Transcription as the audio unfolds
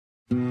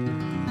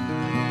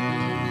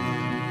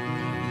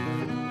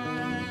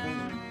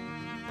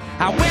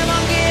Our women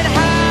get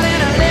hot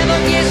and our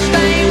liver gets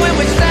stained when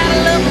we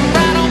saddle up and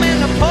ride 'em in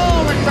the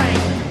pouring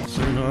rain.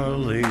 Sooner or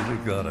later,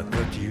 gotta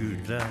cut you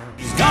down.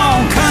 He's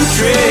gone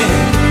country.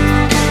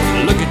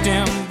 Look at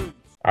them.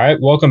 All right,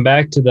 welcome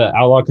back to the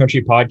Outlaw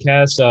Country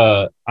Podcast.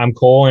 I'm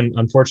Cole, and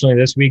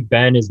unfortunately this week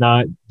Ben is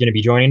not going to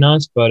be joining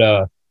us,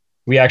 but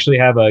we actually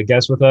have a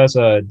guest with us,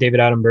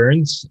 David Adam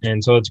Burns,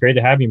 and so it's great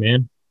to have you,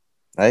 man.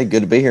 Hey,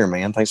 good to be here,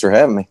 man. Thanks for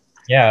having me.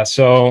 Yeah,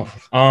 so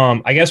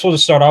I guess we'll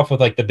just start off with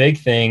like the big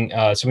thing.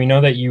 So we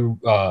know that you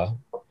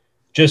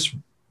just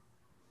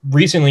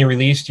recently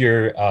released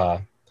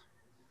your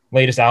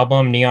latest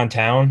album, Neon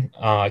Town.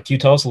 Can you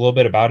tell us a little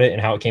bit about it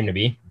and how it came to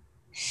be?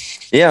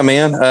 Yeah,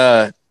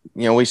 man.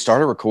 We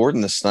started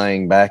recording this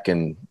thing back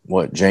in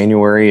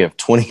January of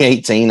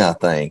 2018, I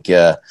think.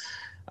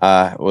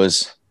 I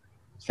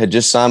had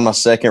just signed my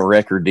second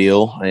record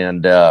deal,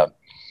 and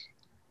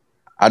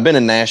I'd been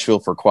in Nashville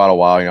for quite a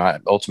while.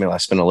 I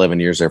spent 11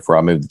 years there before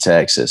I moved to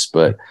Texas,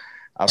 but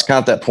I was kind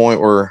of at that point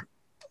where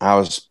I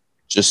was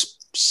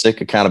just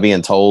sick of kind of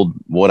being told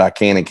what I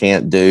can and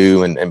can't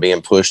do and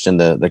being pushed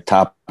into the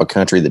type of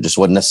country that just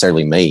wasn't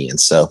necessarily me. And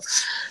so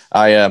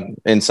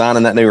in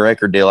signing that new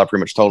record deal, I pretty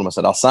much told him, I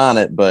said, I'll sign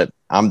it, but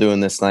I'm doing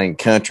this thing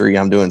country.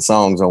 I'm doing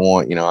songs I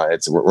want,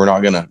 we're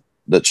not going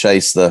to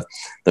chase the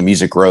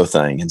music row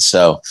thing. And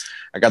so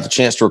I got the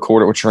chance to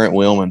record it with Trent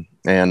Willman,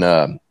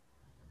 and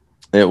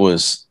it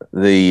was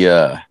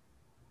the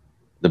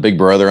big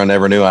brother I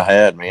never knew I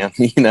had, man.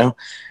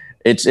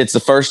 It's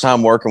the first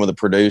time working with a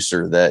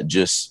producer that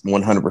just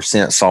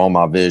 100% saw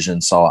my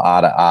vision, saw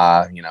eye to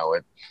eye.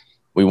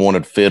 We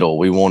wanted fiddle,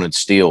 we wanted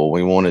steel,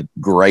 we wanted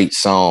great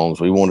songs.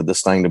 We wanted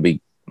this thing to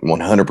be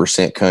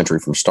 100% country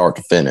from start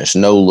to finish.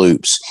 No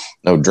loops,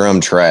 no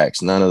drum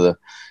tracks, none of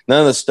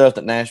the stuff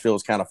that Nashville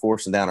was kind of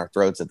forcing down our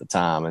throats at the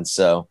time. And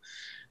so,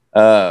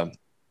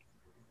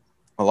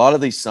 a lot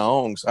of these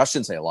songs, I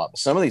shouldn't say a lot, but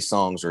some of these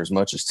songs are as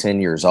much as 10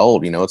 years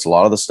old. It's a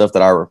lot of the stuff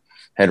that I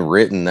had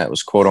written that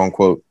was quote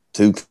unquote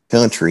too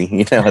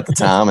country, at the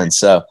time. And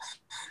so,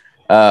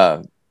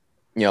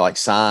 like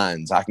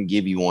Signs, I Can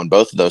Give You One,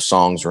 both of those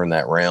songs are in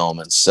that realm.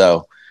 And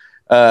so,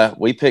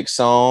 we picked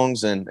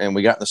songs and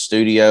we got in the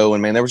studio,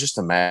 and man, there was just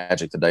a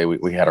magic the day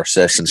we had our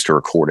sessions to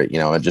record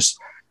it.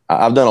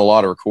 I've done a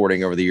lot of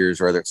recording over the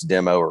years, whether it's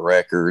demo or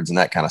records and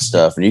that kind of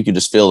stuff. And you could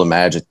just feel the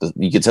magic.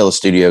 You could tell the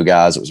studio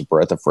guys it was a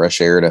breath of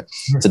fresh air to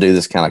do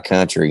this kind of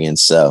country. And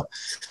so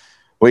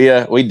we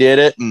did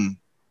it, and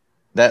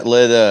that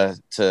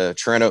led to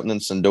Trent opening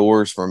some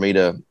doors for me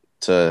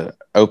to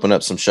open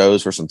up some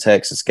shows for some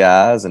Texas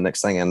guys. And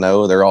next thing I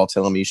know, they're all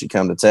telling me you should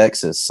come to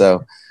Texas.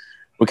 So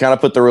we kind of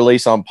put the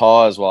release on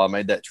pause while I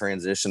made that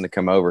transition to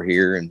come over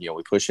here. And,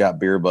 we push out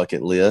Beer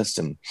Bucket List,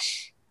 and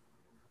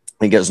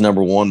I think it was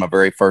number one, my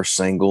very first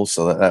single.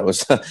 So that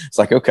was, it's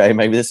like, okay,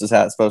 maybe this is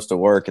how it's supposed to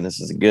work, and this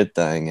is a good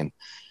thing. And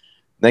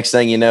next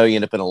thing you know, you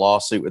end up in a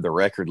lawsuit with the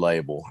record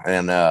label.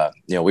 And,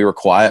 we were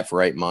quiet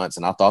for 8 months,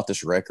 and I thought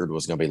this record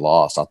was going to be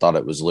lost. I thought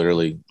it was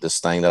literally this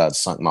thing that I'd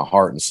sunk my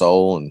heart and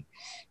soul and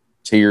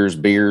tears,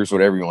 beers,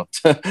 whatever you want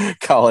to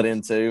call it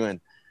into.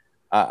 And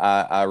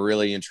I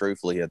really and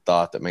truthfully had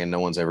thought that, man, no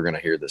one's ever going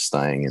to hear this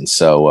thing. And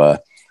so,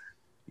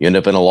 you end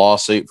up in a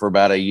lawsuit for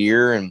about a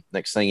year, and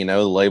next thing you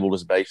know, the label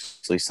just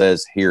basically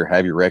says, here,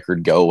 have your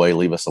record, go away,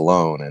 leave us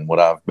alone. And what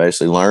I've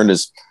basically learned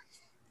is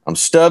I'm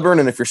stubborn,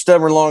 and if you're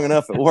stubborn long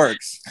enough, it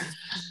works.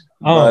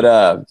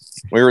 But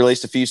we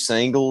released a few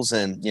singles,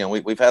 and,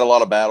 we've had a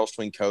lot of battles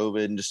between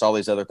COVID and just all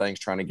these other things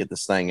trying to get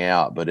this thing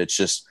out. But it's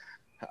just,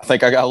 I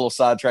think I got a little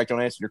sidetracked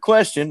on answering your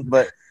question,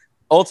 but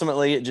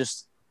ultimately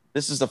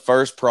this is the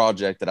first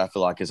project that I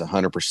feel like is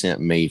 100%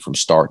 me from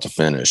start to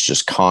finish,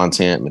 just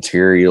content,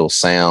 material,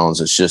 sounds.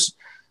 It's just,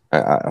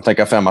 I think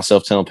I found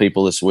myself telling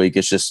people this week,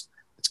 it's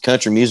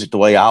country music the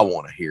way I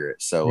want to hear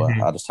it. So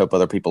I just hope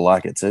other people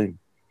like it too.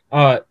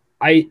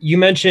 You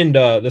mentioned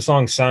the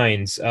song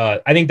Signs.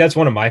 I think that's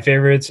one of my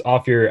favorites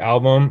off your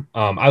album.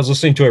 I was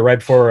listening to it right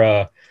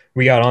before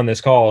we got on this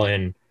call.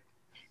 And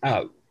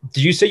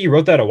did you say you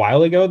wrote that a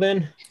while ago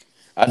then?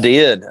 I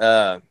did.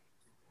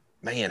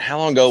 Man, how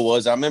long ago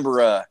was I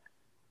remember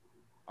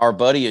our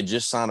buddy had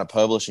just signed a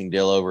publishing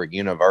deal over at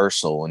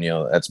Universal, and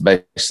that's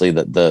basically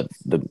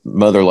the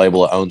mother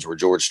label that owns where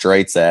George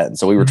Strait's at. And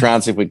so we were trying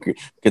to see if we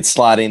could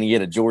slide in and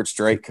get a George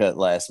Strait cut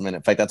last minute.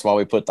 In fact, that's why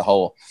we put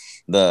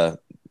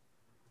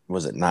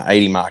was it not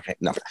 80 miles?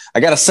 No, I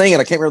got to sing it.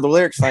 I can't remember the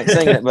lyrics. I ain't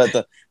singing it, but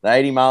the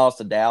 80 miles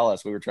to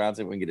Dallas, we were trying to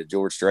see if we can get a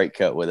George Strait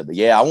cut with it. But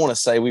yeah, I want to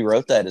say we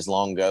wrote that as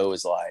long ago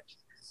as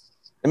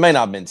it may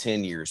not have been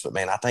 10 years, but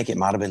man, I think it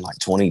might have been like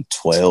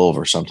 2012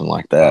 or something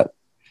like that.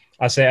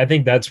 I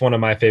think that's one of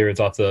my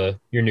favorites off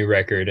your new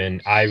record,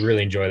 and I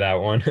really enjoy that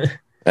one.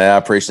 Yeah, I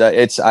appreciate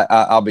it.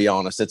 I'll be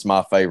honest, it's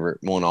my favorite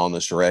one on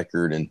this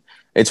record, and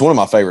it's one of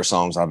my favorite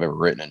songs I've ever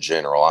written in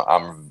general.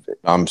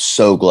 I'm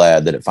so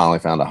glad that it finally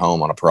found a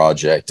home on a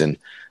project, and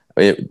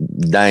it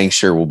dang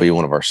sure will be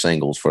one of our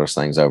singles for this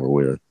thing's over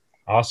with.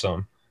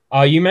 Awesome.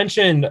 You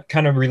mentioned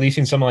kind of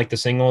releasing some of like the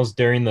singles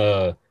during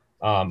the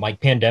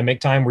pandemic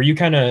time. Were you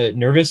kind of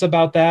nervous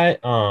about that?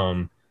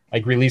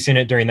 Like releasing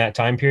it during that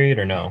time period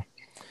or no?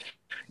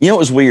 It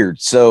was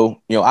weird.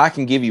 So, I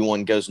Can Give You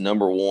One goes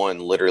number one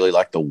literally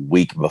like the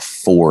week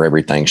before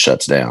everything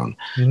shuts down.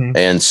 Mhm.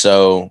 And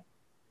so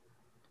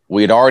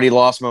we had already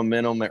lost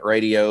momentum at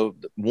radio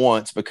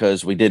once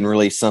because we didn't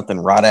release something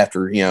right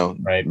after,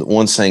 Right. the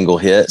one single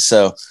hit.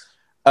 So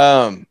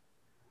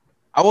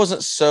I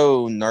wasn't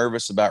so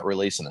nervous about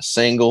releasing a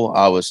single.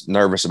 I was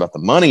nervous about the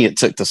money it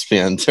took to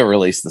spend to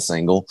release the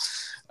single.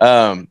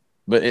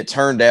 But it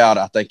turned out,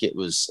 I think it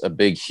was a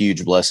big,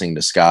 huge blessing in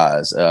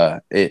disguise.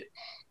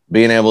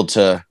 Being able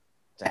to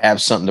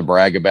have something to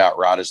brag about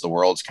right as the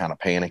world's kind of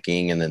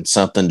panicking, and then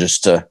something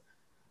just to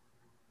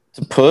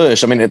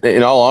push. I mean,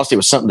 in all honesty, it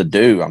was something to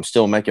do. I'm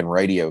still making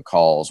radio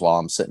calls while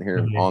I'm sitting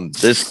here on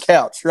this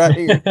couch right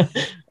here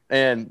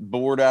and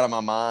bored out of my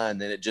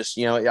mind. And it just,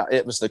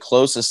 it was the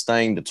closest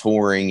thing to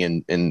touring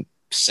and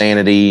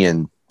sanity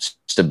and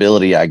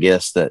stability, I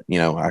guess, that,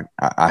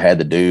 I had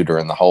to do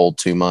during the whole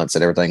 2 months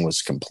that everything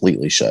was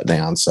completely shut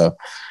down. So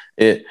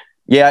it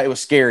was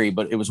scary,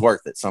 but it was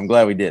worth it. So I'm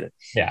glad we did it.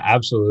 Yeah,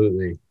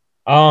 absolutely.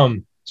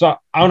 So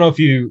I don't know if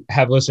you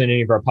have listened to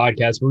any of our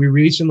podcasts, but we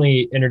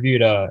recently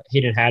interviewed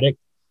Hayden Haddock,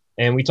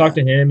 and we talked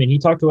to him, and he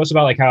talked to us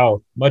about like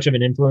how much of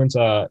an influence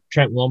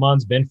Trent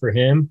Wilmont's been for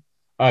him.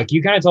 Can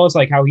you kind of tell us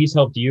like how he's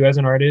helped you as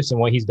an artist and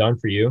what he's done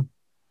for you?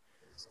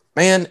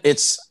 Man,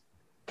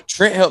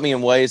 Trent helped me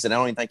in ways that I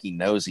don't even think he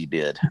knows he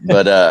did.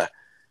 But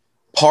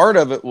part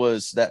of it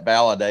was that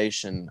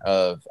validation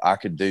of I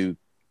could do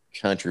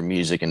country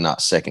music and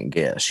not second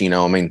guess.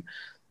 I mean,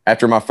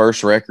 after my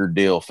first record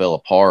deal fell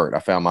apart, I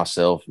found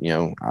myself,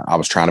 I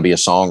was trying to be a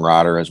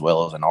songwriter as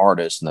well as an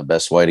artist. And the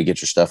best way to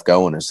get your stuff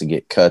going is to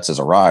get cuts as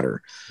a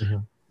writer. Mm-hmm.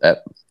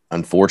 That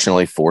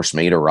unfortunately forced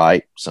me to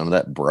write some of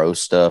that bro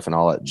stuff and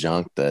all that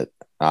junk that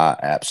I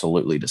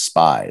absolutely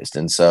despised.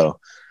 And so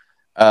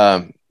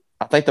I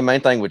think the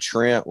main thing with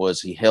Trent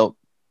was he helped.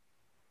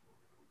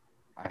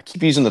 I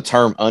keep using the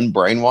term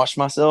unbrainwash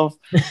myself.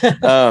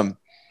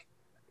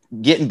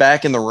 Getting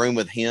back in the room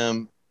with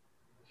him,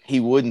 he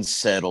wouldn't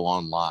settle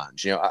on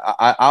lines.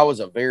 I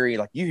was a very,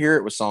 like, you hear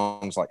it with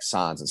songs like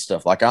Signs and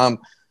stuff. Like,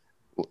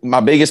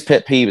 my biggest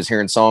pet peeve is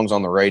hearing songs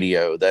on the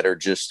radio that are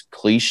just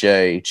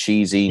cliche,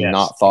 cheesy, Yes.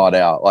 not thought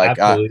out. Like,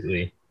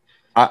 absolutely.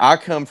 I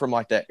come from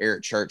like that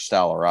Eric Church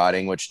style of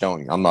writing, which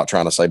I'm not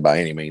trying to say by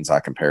any means I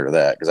compare to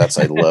that, because that's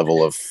a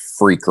level of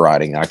freak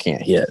writing I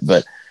can't hit.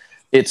 But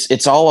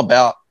it's all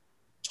about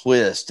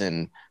twist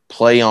and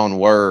play on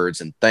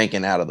words and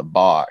thinking out of the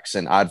box.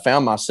 And I'd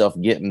found myself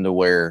getting to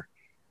where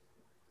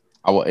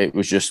it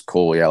was just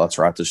cool. Yeah, let's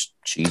write this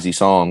cheesy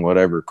song,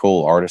 whatever.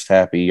 Cool. Artist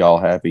happy, y'all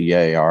happy.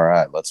 Yay. All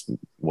right. Let's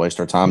waste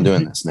our time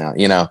doing this now,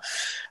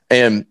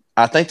 And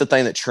I think the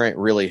thing that Trent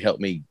really helped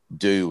me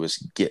do was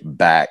get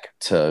back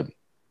to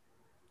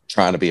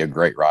trying to be a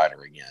great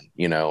writer again,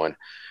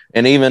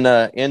 and even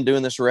in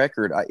doing this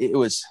record, I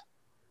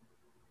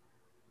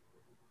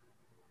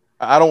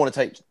don't want to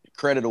take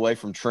credit away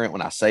from Trent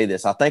when I say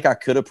this. I think I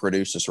could have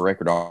produced this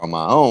record on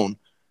my own,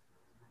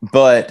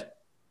 but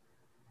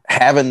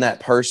having that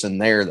person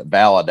there that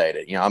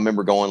validated, I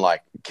remember going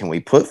like, can we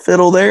put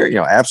fiddle there?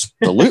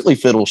 Absolutely.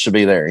 Fiddle should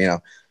be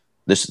there.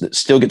 This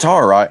steel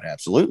guitar, right?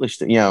 Absolutely.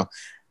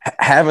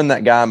 Having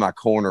that guy in my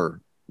corner,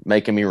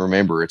 making me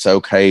remember it's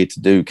okay to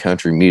do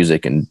country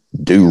music and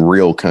do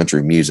real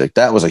country music.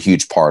 That was a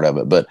huge part of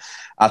it. But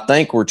I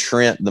think where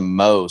Trent the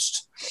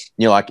most,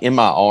 like In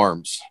My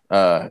Arms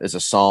is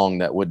a song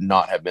that would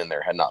not have been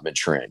there had not been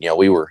Trent.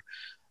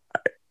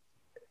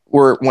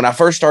 When I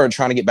first started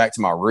trying to get back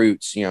to my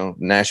roots,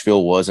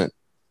 Nashville wasn't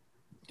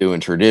doing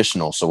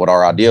traditional. So what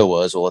our idea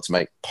was, well, let's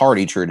make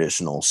party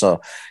traditional.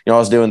 So, I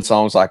was doing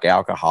songs like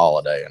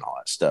Alcoholiday and all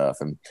that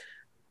stuff. And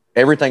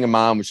everything in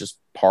mine was just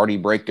party,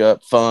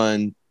 breakup,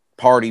 fun,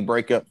 party,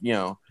 breakup,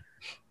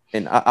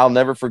 And I'll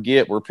never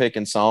forget, we're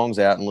picking songs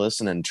out and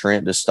listening, and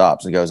Trent just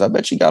stops and goes, I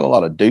bet you got a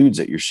lot of dudes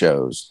at your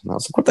shows. And I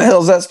was like, what the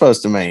hell is that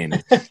supposed to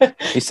mean?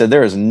 He said,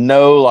 there is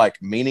no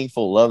like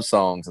meaningful love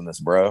songs in this,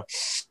 bro.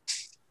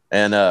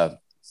 And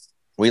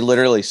we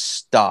literally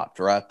stopped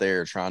right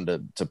there trying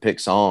to pick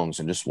songs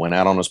and just went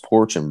out on his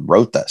porch and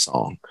wrote that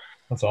song.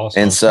 That's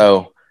awesome. And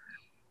so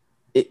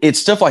it's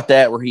stuff like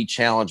that where he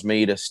challenged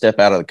me to step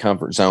out of the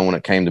comfort zone when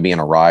it came to being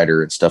a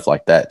writer and stuff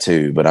like that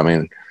too. But I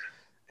mean,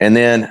 and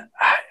then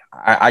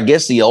I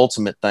guess the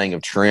ultimate thing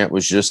of Trent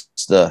was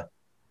just that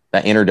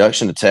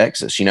introduction to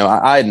Texas.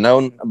 I had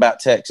known about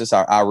Texas.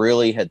 I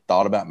really had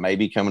thought about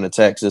maybe coming to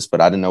Texas, but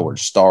I didn't know where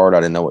to start. I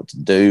didn't know what to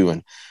do.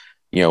 And,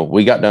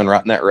 we got done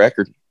writing that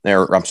record.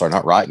 I'm sorry,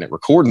 not writing it,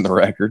 recording the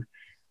record.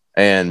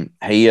 And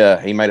he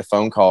made a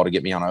phone call to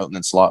get me on an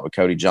opening slot with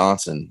Cody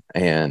Johnson.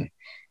 And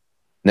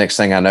next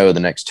thing I know, the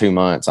next 2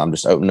 months, I'm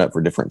just opening up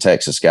for different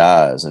Texas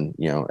guys. And,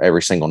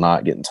 every single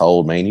night getting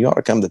told, man, you ought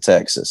to come to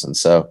Texas. And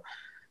so,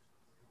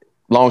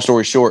 long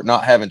story short,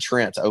 not having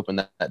Trent to open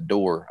that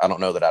door, I don't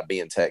know that I'd be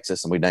in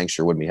Texas, and we dang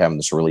sure wouldn't be having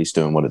this release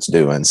doing what it's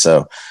doing.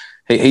 So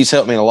he's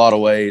helped me in a lot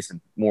of ways,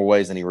 and more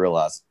ways than he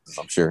realizes,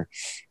 I'm sure.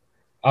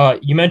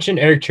 You mentioned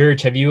Eric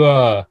Church. Have you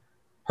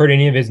heard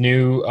any of his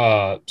new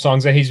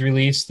songs that he's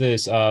released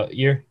this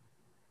year?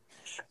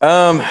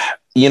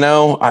 You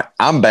know,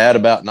 I'm bad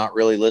about not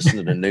really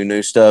listening to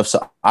new stuff.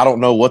 So I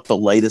don't know what the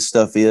latest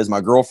stuff is.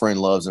 My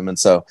girlfriend loves them. And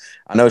so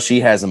I know she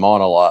has them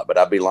on a lot, but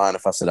I'd be lying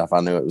if I said if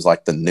I knew it was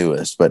like the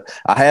newest. But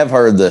I have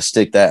heard the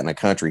stick that in a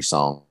country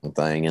song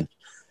thing. And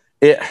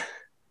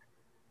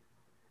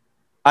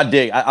I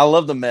dig. I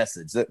love the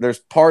message. There's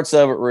parts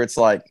of it where it's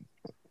like,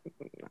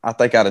 I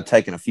think I'd have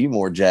taken a few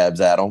more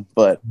jabs at them,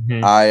 but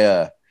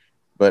I'm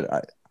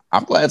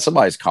glad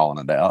somebody's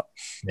calling it out.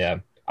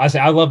 Yeah.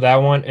 I love that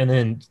one. And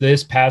then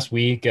this past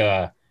week,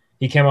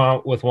 he came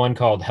out with one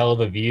called Hell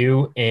of a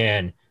View.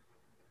 And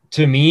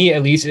to me,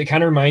 at least, it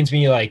kind of reminds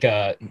me like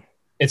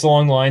it's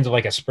along the lines of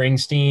like a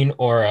Springsteen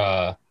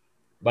or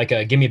like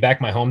a Give Me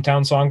Back My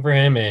Hometown song for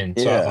him. And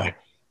so I was like,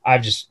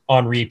 I've just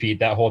on repeat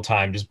that whole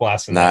time, just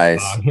blasting that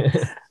song.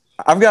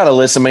 I've got to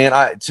listen,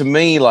 man. To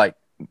me, like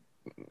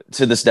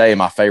to this day,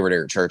 my favorite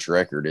Eric Church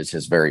record is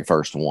his very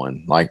first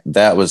one. Like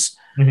that was,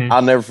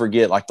 I'll never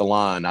forget like the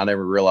line. I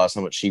never realized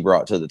how much she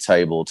brought to the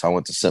table till I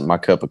went to sit my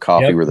cup of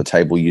coffee where the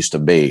table used to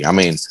be. I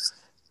mean,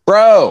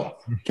 bro,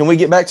 can we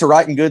get back to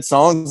writing good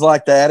songs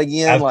like that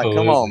again? Absolutely. Like,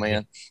 come on,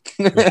 man.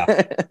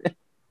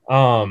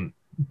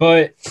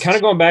 But kind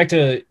of going back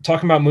to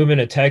talking about moving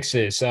to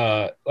Texas,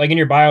 like in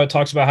your bio, it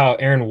talks about how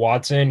Aaron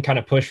Watson kind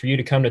of pushed for you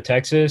to come to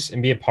Texas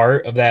and be a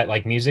part of that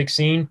like music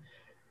scene.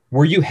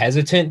 Were you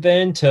hesitant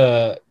then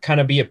to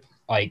kind of be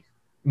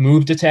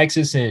move to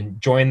Texas and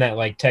join that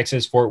like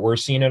Texas Fort Worth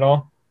scene at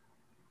all?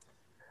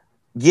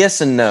 Yes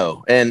and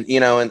no. And,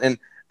 you know, and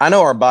I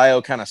know our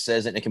bio kind of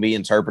says it and it can be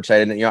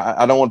interpreted. And, you know,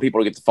 I don't want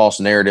people to get the false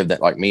narrative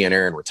that like me and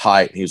Aaron were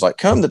tight. He was like,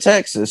 come to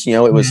Texas. You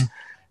know, it was,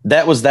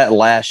 that was that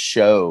last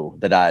show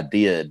that I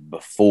did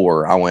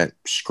before I went,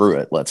 screw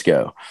it, let's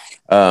go.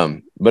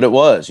 But it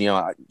was, you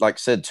know, like I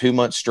said, 2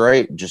 months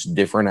straight, just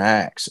different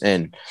acts.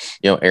 And,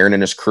 you know, Aaron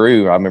and his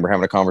crew, I remember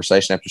having a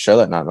conversation after the show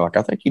that night. They're like,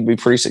 I think you'd be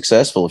pretty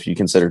successful if you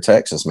consider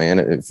Texas, man.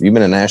 If you've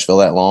been in Nashville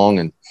that long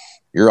and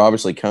you're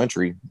obviously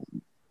country,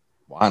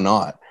 why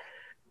not?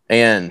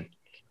 And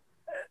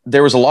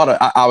there was a lot of,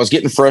 I was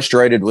getting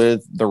frustrated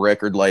with the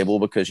record label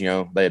because, you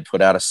know, they had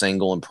put out a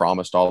single and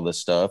promised all this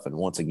stuff. And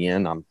once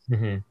again,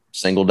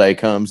 single day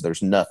comes,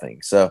 there's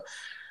nothing. So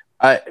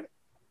I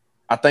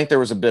think there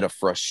was a bit of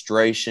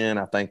frustration.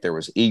 I think there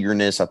was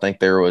eagerness. I think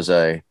there was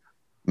a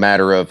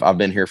matter of, I've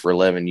been here for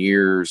 11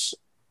 years.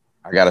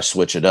 I got to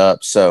switch it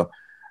up. So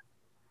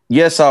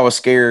yes, I was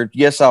scared.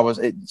 Yes,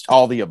 it's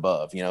all the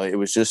above. You know, it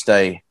was just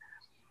a,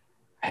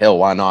 hell,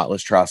 why not?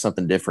 Let's try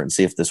something different and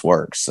see if this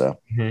works. So,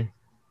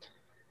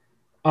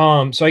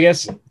 so I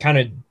guess kind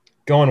of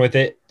going with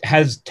it,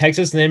 has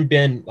Texas then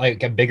been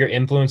like a bigger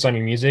influence on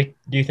your music,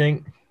 do you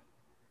think?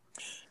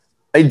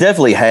 It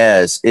definitely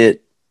has.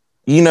 It,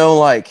 you know,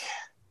 like,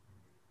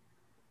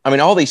 I mean,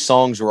 all these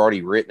songs were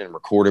already written and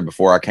recorded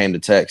before I came to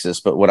Texas.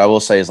 But what I will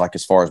say is, like,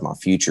 as far as my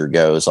future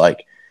goes,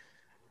 like,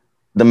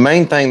 the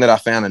main thing that I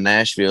found in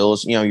Nashville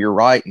is, you know, you're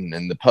writing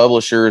and the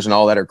publishers and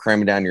all that are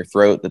cramming down your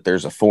throat that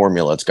there's a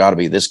formula. It's got to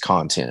be this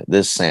content,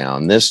 this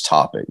sound, this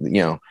topic,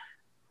 you know.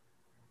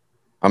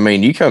 I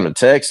mean, you come to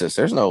Texas,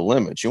 there's no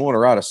limits. You want to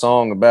write a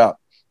song about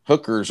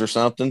hookers or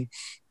something,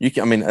 you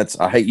can, I mean,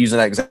 I hate using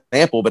that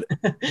example, but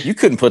you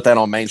couldn't put that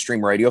on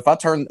mainstream radio. If I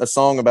turned a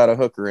song about a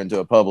hooker into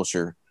a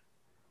publisher,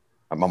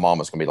 my mom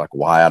was going to be like,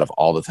 why out of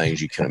all the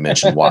things you could have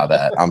mentioned, why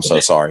that? I'm so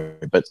sorry.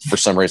 But for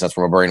some reason, that's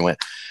where my brain went.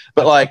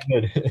 But like,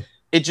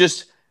 it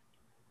just,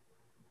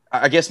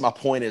 I guess my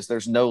point is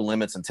there's no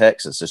limits in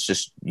Texas. It's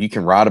just, you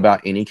can write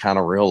about any kind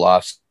of real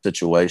life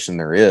situation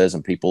there is,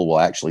 and people will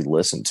actually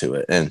listen to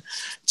it. And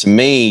to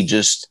me,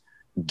 just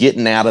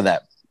getting out of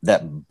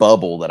that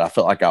bubble that I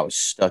felt like I was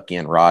stuck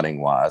in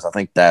writing wise, I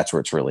think that's where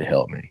it's really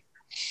helped me.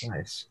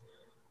 Nice.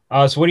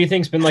 So what do you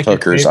think's been like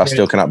hookers? I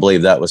still cannot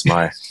believe that was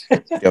my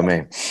yo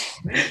man.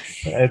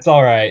 It's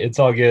all right. It's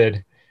all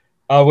good.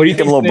 What do you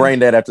think? I'm a little brain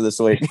dead after this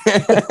week.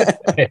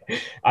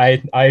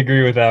 I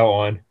agree with that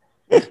one.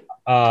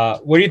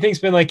 What do you think's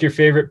been like your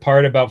favorite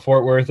part about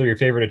Fort Worth, or your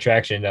favorite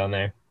attraction down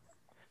there?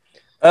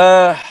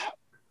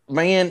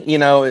 Man, you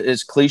know,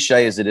 as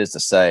cliche as it is to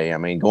say, I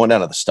mean, going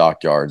down to the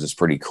stockyards is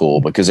pretty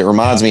cool because it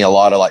reminds me a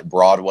lot of like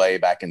Broadway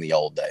back in the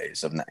old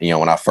days of, you know,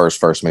 when I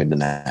first moved to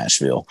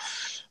Nashville.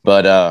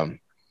 But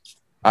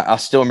I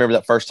still remember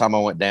that first time I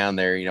went down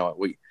there. You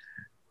know,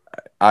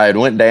 I had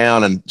went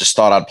down and just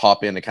thought I'd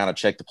pop in to kind of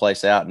check the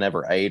place out.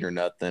 Never ate or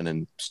nothing,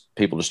 and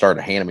people just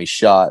started handing me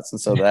shots.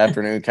 And so the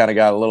afternoon kind of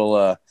got a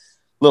little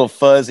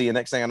fuzzy. And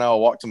next thing I know, I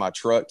walked to my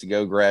truck to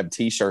go grab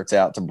T-shirts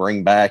out to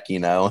bring back. You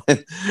know,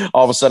 and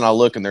all of a sudden I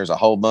look and there's a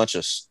whole bunch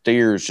of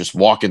steers just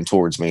walking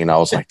towards me, and I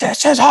was like,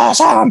 "This is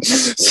awesome!"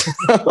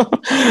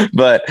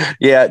 But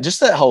yeah, just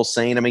that whole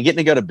scene. I mean, getting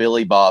to go to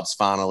Billy Bob's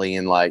finally,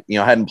 and like, you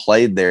know, I hadn't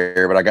played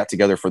there, but I got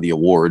together for the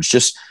awards.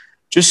 Just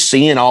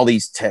seeing all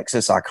these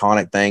Texas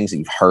iconic things that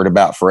you've heard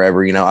about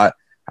forever. You know,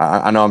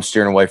 I know I'm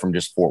steering away from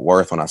just Fort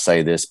Worth when I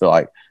say this, but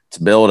like,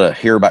 to be able to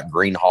hear about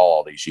Green Hall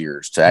all these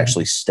years, to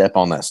actually step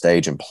on that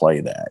stage and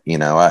play that, you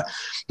know,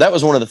 that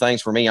was one of the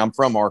things for me. I'm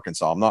from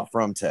Arkansas. I'm not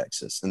from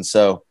Texas. And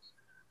so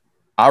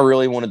I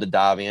really wanted to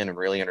dive in and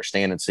really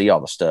understand and see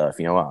all the stuff.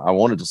 You know, I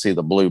wanted to see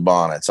the Blue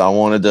Bonnets. I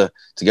wanted to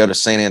go to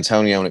San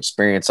Antonio and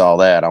experience all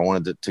that. I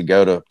wanted to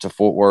go to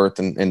Fort Worth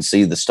and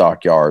see the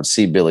stockyards,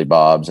 see Billy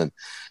Bob's. And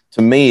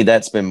to me,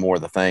 that's been more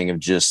the thing of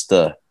just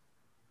the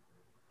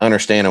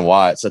understanding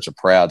why it's such a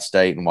proud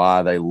state and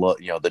why they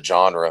look, you know, the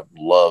genre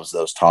loves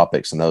those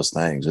topics and those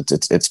things.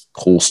 It's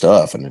cool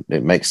stuff. And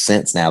it makes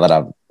sense now that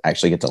I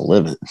actually get to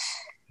live it.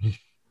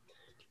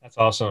 That's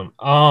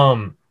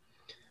awesome.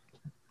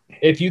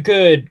 If you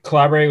could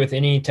collaborate with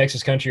any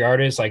Texas country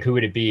artist, like who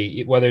would it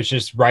be? Whether it's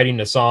just writing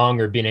a song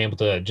or being able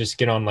to just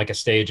get on like a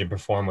stage and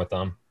perform with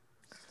them.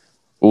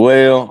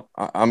 Well,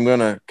 I'm going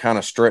to kind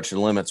of stretch the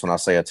limits when I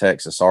say a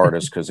Texas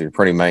artist because they're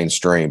pretty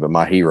mainstream, but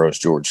my hero is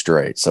George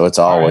Strait. So it's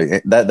always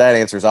right. that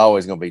answer is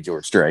always going to be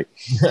George Strait.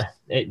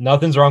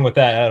 Nothing's wrong with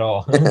that at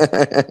all.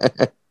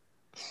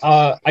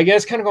 I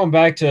guess kind of going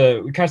back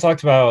to, we kind of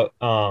talked about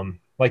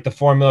like the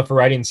formula for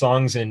writing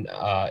songs in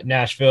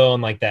Nashville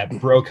and like that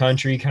bro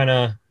country kind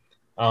of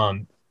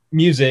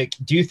music.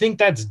 Do you think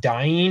that's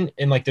dying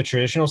and like the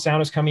traditional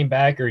sound is coming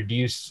back, or do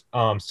you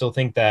still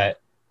think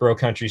that bro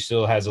country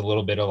still has a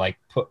little bit of like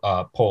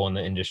pull in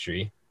the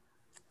industry?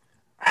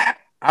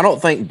 I don't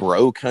think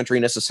bro country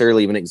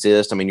necessarily even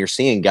exists. I mean, you're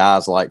seeing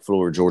guys like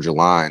Florida Georgia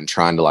Line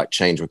trying to like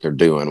change what they're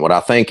doing. What I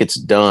think it's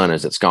done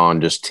is it's gone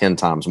just 10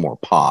 times more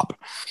pop.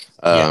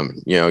 You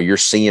know, you're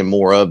seeing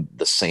more of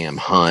the Sam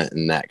Hunt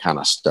and that kind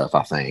of stuff,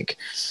 I think.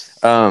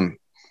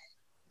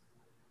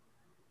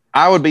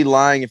 I would be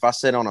lying if I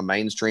said on a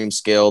mainstream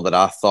scale that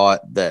I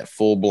thought that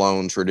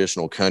full-blown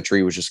traditional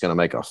country was just going to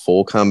make a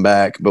full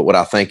comeback. But what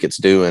I think it's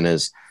doing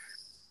is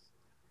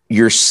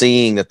you're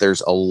seeing that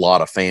there's a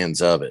lot of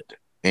fans of it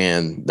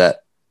and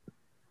that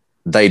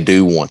they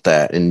do want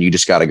that, and you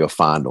just got to go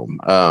find them.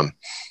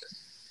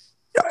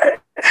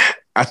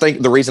 I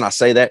think the reason I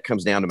say that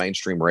comes down to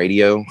mainstream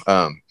radio.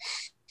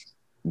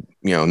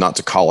 You know, not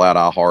to call out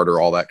iHeart or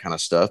all that kind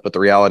of stuff, but the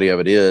reality of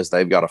it is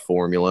they've got a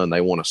formula and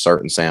they want a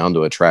certain sound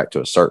to attract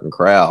to a certain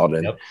crowd.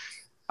 And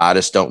I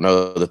just don't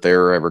know that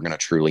they're ever going to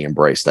truly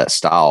embrace that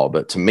style.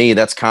 But to me,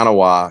 that's kind of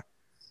why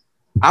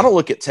I don't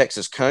look at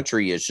Texas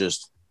country as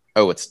just,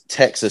 oh, it's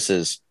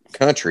Texas's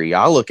country.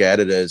 I look at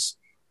it as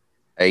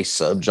a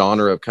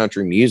subgenre of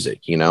country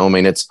music. You know, I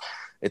mean, it's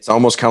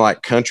almost kind of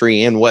like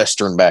country and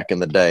Western back in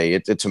the day.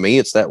 To me,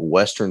 it's that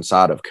Western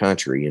side of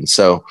country. And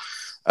so,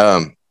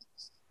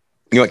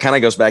 you know, it kind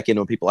of goes back into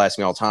when people ask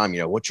me all the time,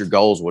 you know, what's your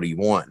goals? What do you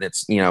want? And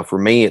it's, you know, for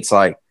me, it's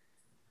like,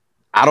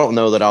 I don't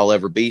know that I'll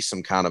ever be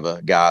some kind of a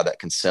guy that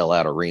can sell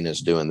out arenas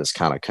doing this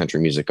kind of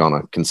country music on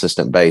a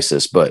consistent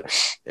basis. But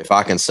if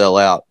I can sell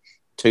out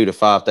 2,000 to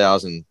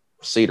 5,000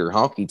 seater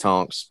honky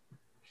tonks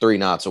 3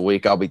 nights a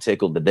week, I'll be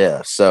tickled to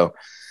death. So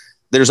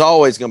there's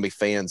always going to be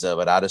fans of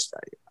it.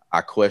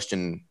 I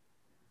question.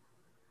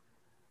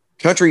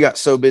 Country got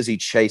so busy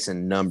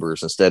chasing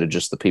numbers instead of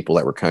just the people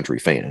that were country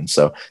fans.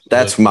 So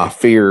that's my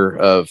fear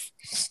of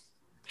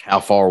how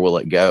far will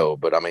it go.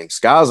 But I mean,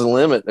 sky's the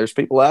limit. There's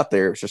people out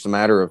there. It's just a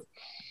matter of,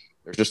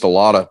 there's just a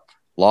lot of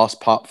lost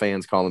pop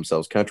fans call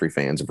themselves country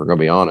fans, if we're going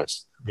to be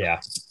honest. Yeah,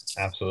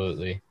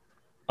 absolutely.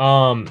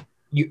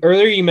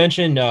 Earlier you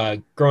mentioned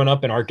growing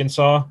up in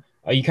Arkansas.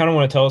 You kind of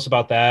want to tell us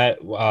about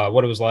that,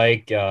 what it was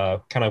like,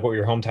 kind of what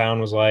your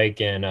hometown was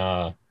like,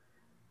 and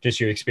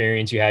just your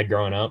experience you had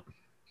growing up.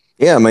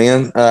 Yeah,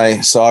 man.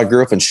 So I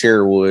grew up in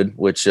Sherwood,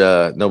 which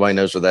nobody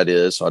knows where that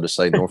is. So I'll just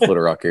say North Little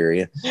Rock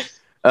area.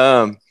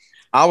 I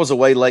was a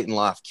way late in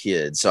life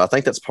kid. So I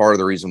think that's part of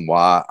the reason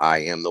why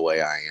I am the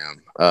way I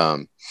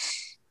am.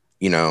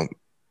 You know,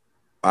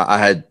 I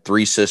had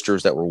 3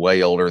 sisters that were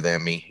way older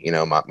than me. You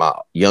know, my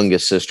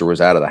youngest sister was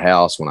out of the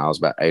house when I was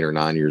about 8 or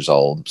 9 years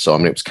old. So, I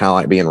mean, it was kind of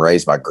like being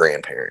raised by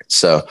grandparents.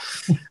 So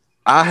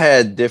I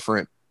had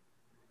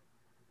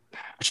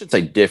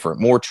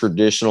more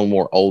traditional,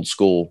 more old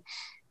school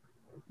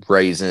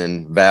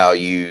raising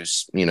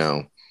values, you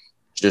know,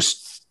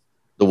 just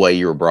the way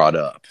you were brought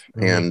up.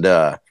 And,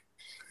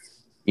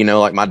 you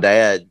know, like my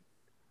dad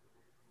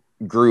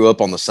grew up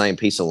on the same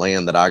piece of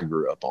land that I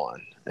grew up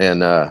on.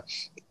 And,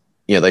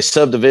 you know, they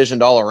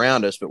subdivisioned all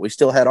around us, but we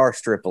still had our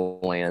strip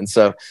of land.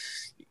 So,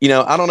 you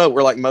know, I don't know.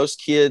 We're like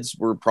most kids,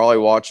 we're probably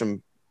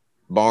watching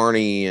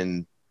Barney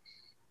and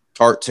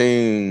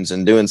cartoons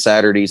and doing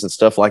Saturdays and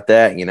stuff like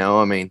that. You know,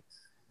 I mean,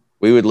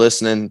 we would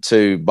listening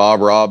to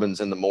Bob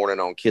Robbins in the morning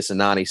on Kissin'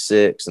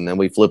 96, and then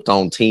we flipped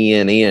on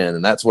TNN,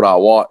 and that's what I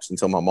watched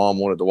until my mom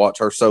wanted to watch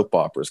her soap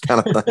operas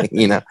kind of thing,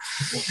 you know?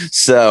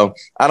 So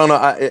I don't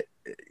know.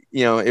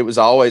 You know, it was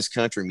always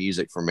country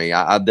music for me.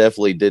 I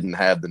definitely didn't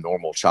have the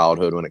normal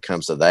childhood when it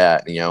comes to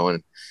that, you know,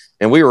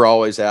 and we were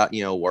always out,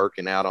 you know,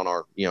 working out on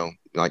our, you know,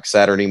 like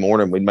Saturday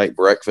morning, we'd make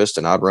breakfast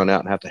and I'd run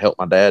out and have to help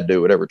my dad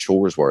do whatever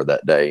chores were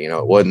that day. You know,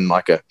 it wasn't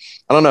like I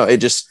don't know.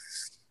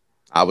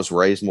 I was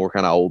raised more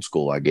kind of old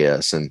school, I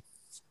guess. And,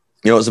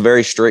 you know, it was a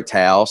very strict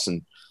house,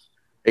 and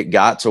it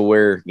got to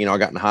where, you know, I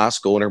got in high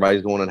school and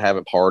everybody's going and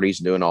having parties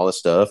and doing all this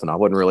stuff, and I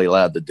wasn't really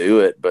allowed to do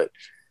it. But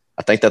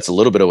I think that's a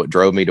little bit of what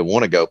drove me to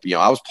want to go. You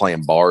know, I was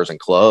playing bars and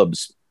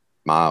clubs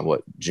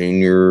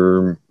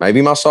junior,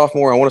 maybe my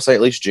sophomore. I want to say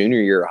at least junior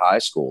year of high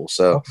school.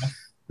 So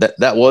Okay.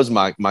 that was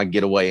my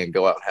getaway and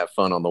go out and have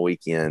fun on the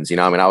weekends.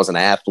 I mean, I was an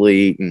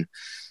athlete and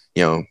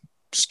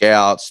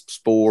scouts,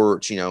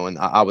 sports. And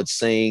I would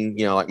sing.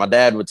 Like my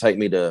dad would take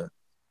me to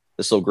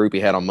this little group he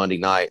had on Monday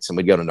nights, and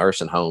we'd go to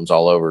nursing homes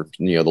all over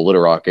the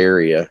Little Rock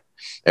area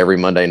every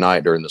Monday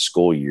night during the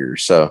school year.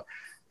 So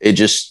it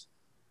just,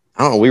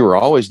 I don't know, we were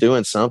always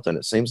doing something.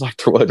 It seems like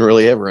there wasn't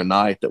really ever a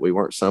night that we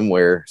weren't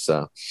somewhere.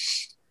 So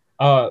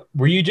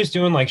were you just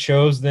doing like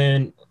shows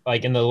then,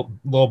 like in the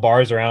little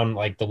bars around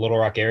like the Little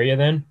Rock area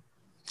then?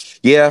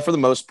 yeah, for the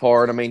most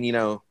part. I mean,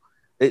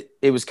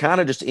 it was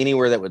kind of just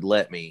anywhere that would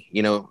let me.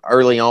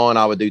 Early on,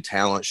 I would do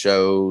talent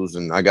shows,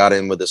 and I got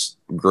in with this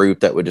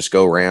group that would just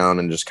go around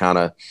and just kind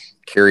of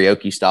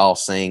karaoke style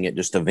sing at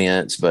just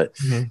events. But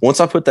once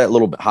I put that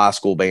little high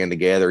school band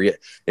together,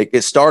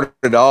 it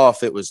started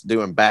off, it was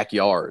doing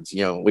backyards.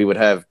 We would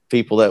have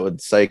people that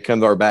would say, come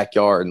to our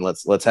backyard and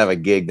let's have a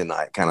gig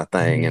tonight kind of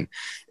thing. And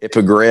it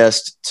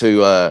progressed to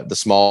the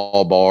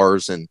small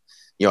bars. And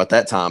at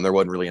that time, there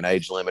wasn't really an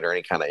age limit or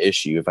any kind of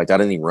issue. In fact, I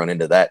didn't even run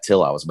into that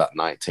till I was about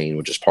 19,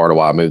 which is part of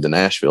why I moved to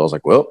Nashville. I was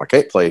like, well, I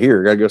can't play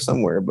here. I got to go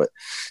somewhere. But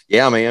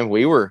yeah, man,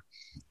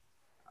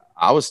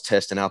 I was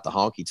testing out the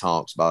honky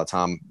tonks by the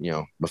time,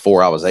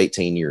 before I was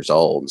 18 years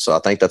old. So I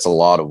think that's a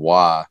lot of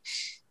why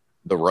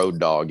the road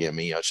dog in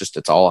me,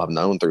 it's all I've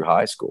known through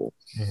high school.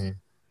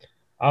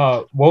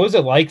 What was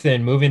it like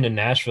then moving to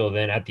Nashville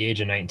then at the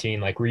age of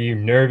 19? Like, were you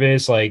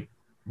nervous? Like,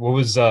 what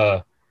was,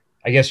 I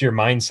guess, your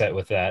mindset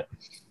with that?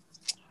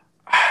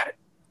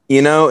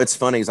 It's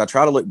funny because I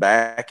try to look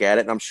back at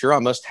it, and I'm sure I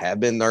must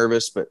have been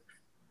nervous, but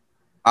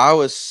I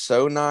was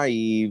so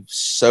naive,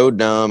 so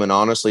dumb, and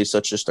honestly,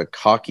 such just a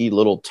cocky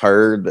little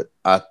turd that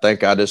I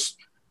think I'm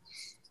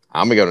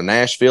going to go to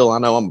Nashville. I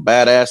know I'm a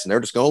badass, and they're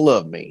just going to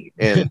love me.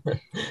 And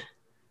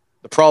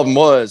the problem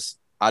was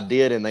I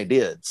did, and they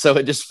did. So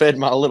it just fed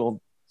my little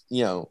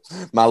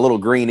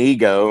green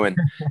ego. And,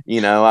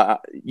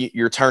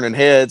 you're turning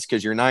heads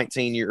because you're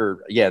 19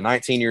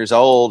 years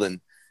old,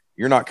 and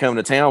you're not coming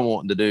to town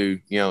wanting to do,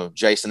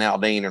 Jason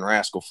Aldean and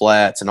Rascal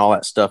Flatts and all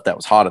that stuff that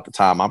was hot at the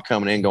time. I'm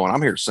coming in going,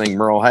 I'm here to sing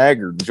Merle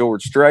Haggard and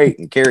George Strait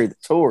and carry the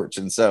torch.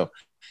 And so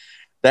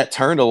that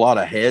turned a lot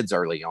of heads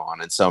early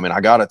on. And so, I mean, I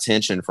got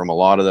attention from a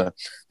lot of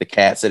the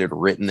cats that had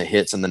written the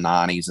hits in the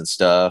 90s and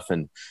stuff.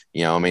 And,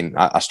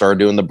 I started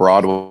doing the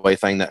Broadway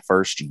thing that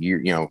first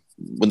year,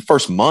 with the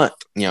first month,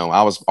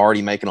 I was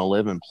already making a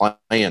living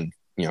playing,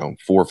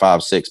 4,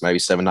 5, 6, maybe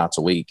 7 nights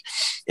a week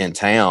in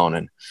town.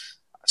 And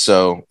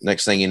so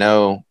next thing you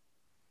know,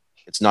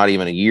 it's not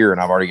even a year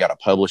and I've already got a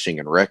publishing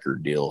and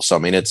record deal. So, I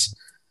mean, it's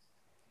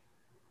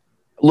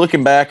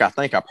looking back, I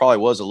think I probably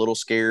was a little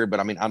scared, but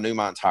I mean, I knew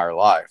my entire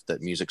life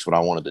that music's what I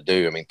wanted to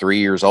do. I mean, 3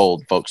 years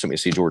old, folks sent me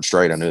to see George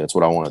Strait. I knew that's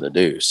what I wanted to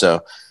do.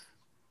 So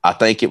I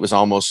think it was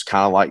almost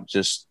kind of like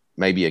just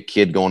maybe a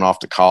kid going off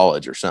to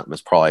college or something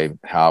is probably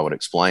how I would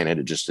explain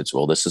it.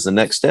 Well, this is the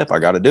next step. I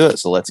got to do it.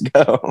 So let's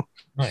go.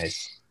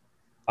 Nice.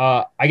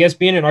 I guess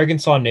being an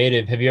Arkansas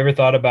native, have you ever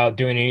thought about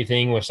doing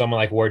anything with someone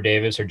like Ward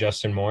Davis or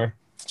Justin Moore?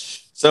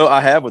 So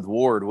I have with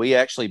Ward. We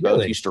actually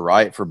both used to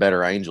write for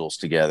Better Angels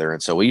together.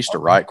 And so we used to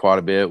write quite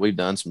a bit. We've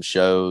done some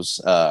shows.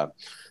 In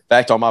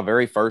fact, on my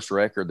very first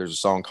record, there's a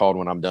song called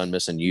When I'm Done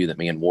Missing You that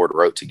me and Ward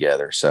wrote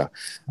together. So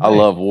I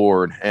love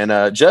Ward.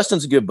 And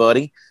Justin's a good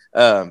buddy.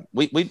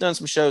 We've done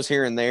some shows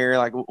here and there.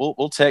 Like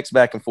we'll text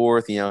back and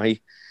forth.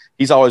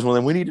 He's always one of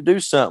them, we need to do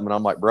something. And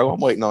I'm like, bro, I'm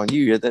waiting on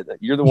you.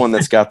 You're the one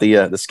that's got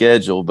the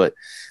schedule. But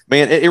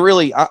man, it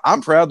really,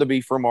 I'm proud to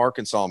be from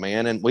Arkansas,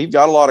 man. And we've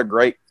got a lot of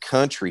great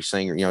country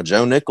singers.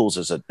 Joe Nichols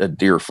is a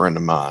dear friend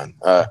of mine.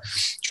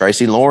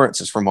 Tracy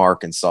Lawrence is from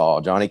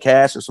Arkansas. Johnny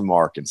Cash is from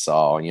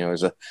Arkansas.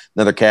 There's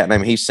another cat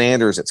named Heath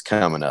Sanders that's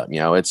coming up.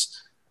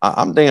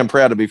 I'm damn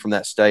proud to be from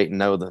that state and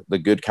know the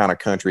good kind of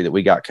country that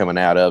we got coming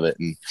out of it.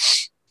 And,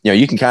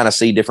 you can kind of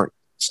see different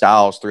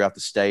styles throughout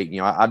the state.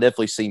 I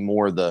definitely see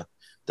more of the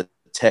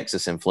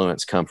Texas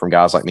influence come from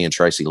guys like me and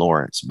Tracy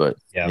Lawrence. But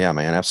yeah,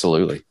 man,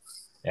 absolutely.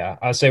 Yeah,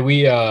 I say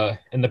we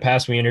in the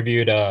past we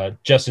interviewed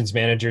Justin's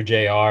manager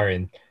JR,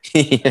 and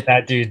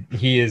that dude,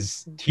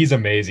 he's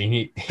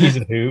amazing. He's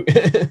a hoot.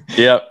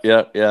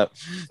 Yep.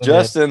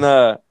 Justin,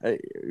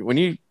 when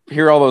you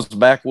hear all those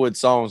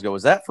backwoods songs, go,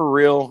 is that for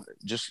real?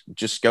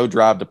 Just go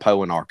drive to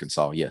Poe in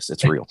Arkansas. Yes,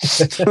 it's real.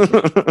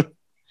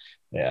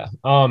 Yeah.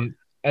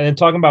 And then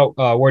talking about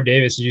Ward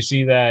Davis, did you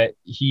see that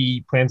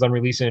he plans on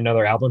releasing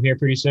another album here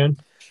pretty soon?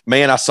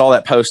 Man, I saw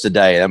that post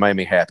today. That made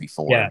me happy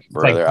for him,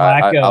 brother.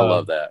 Like I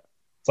love that.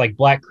 It's like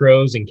Black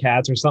Crows and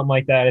Cats or something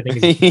like that. I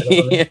think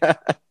yeah.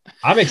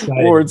 I'm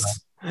excited.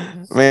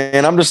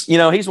 Man, I'm just,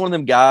 he's one of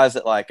them guys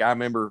that, like, I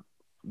remember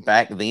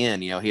back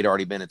then, he'd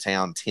already been in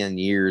town 10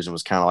 years and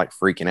was kind of like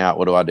freaking out.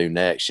 What do I do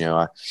next?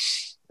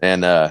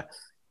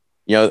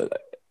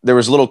 There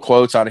was little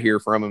quotes I'd hear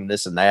from him,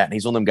 this and that. And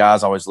he's one of them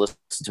guys I always listen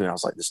to. And I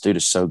was like, this dude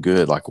is so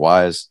good. Like,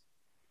 why is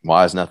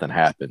nothing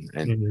happened?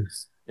 And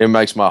it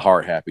makes my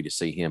heart happy to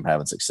see him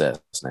having success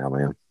now,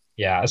 man.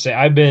 Yeah. I say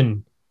I've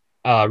been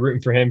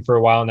rooting for him for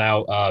a while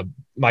now.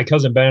 My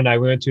cousin Ben and I,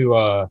 we went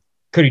to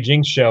Cody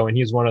Jinks show, and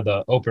he was one of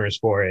the openers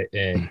for it,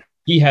 and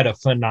he had a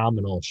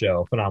phenomenal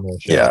show.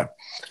 Yeah.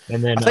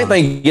 And then I think the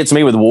thing that gets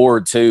me with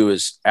Ward too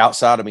is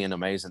outside of being an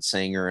amazing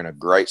singer and a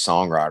great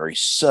songwriter, he's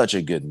such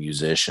a good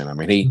musician. I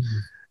mean,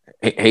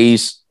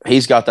 he's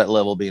got that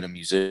level of being a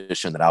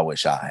musician that I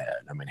wish I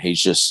had. I mean, he's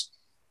just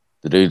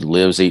the dude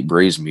lives, eat,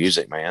 breathes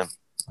music, man.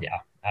 Yeah,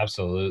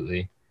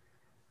 absolutely.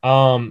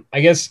 I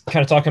guess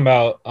kind of talking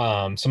about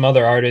some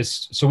other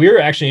artists. So we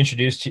were actually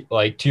introduced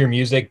to your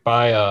music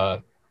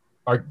by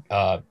our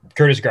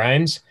Curtis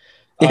Grimes.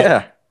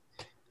 Yeah.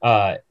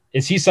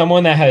 Is he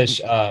someone that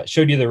has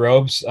showed you the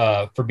ropes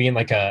for being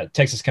like a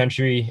Texas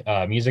country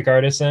music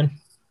artist then?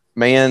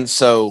 Man,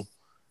 so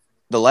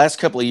the last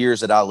couple of years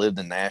that I lived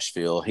in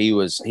Nashville,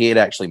 he had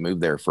actually moved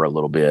there for a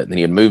little bit and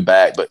he had moved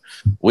back, but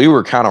we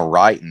were kind of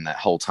writing that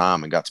whole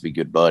time and got to be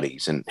good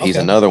buddies. And he's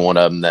another one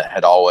of them that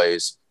had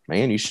always,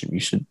 man, you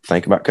should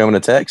think about coming to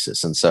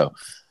Texas. And so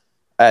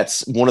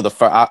that's one of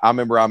the, I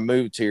remember I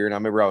moved here and I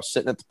remember I was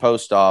sitting at the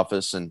post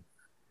office and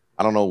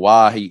I don't know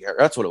why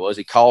that's what it was.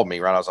 He called me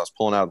right as I was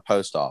pulling out of the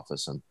post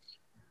office and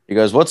he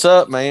goes, "What's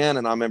up, man?"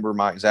 And I remember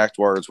my exact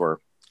words were,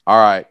 "All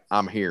right,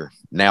 I'm here.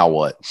 Now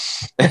what?"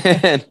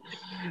 and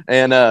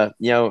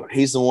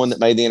he's the one that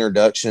made the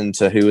introduction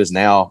to who is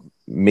now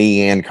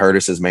me and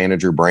Curtis's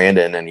manager,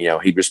 Brandon. And,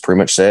 he just pretty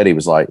much said, he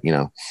was like,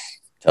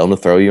 tell him to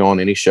throw you on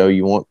any show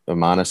you want of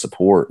mine to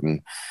support.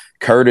 And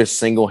Curtis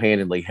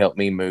single-handedly helped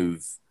me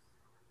move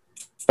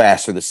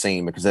faster the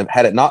scene because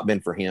had it not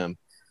been for him,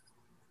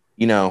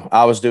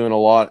 I was doing a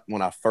lot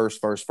when I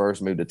first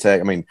moved to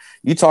Tech. I mean,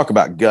 you talk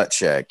about gut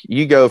check.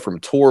 You go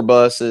from tour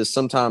buses,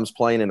 sometimes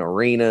playing in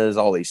arenas,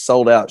 all these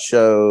sold out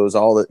shows,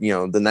 all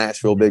the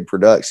Nashville big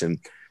production,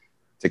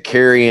 to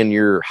carrying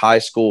your high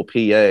school PA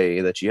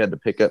that you had to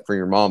pick up from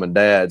your mom and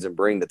dad's and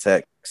bring to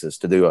Texas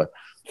to do a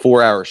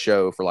 4-hour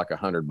show for like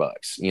 $100,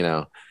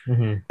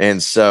 Mm-hmm.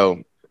 And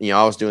so,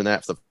 I was doing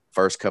that for the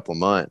first couple of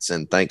months.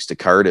 And thanks to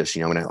Curtis,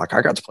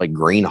 I got to play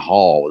Green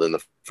Hall within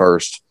the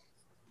first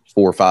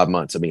 4 or 5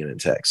 months of being in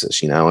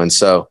Texas, and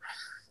so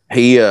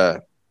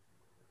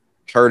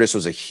Curtis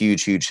was a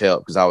huge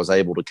help because I was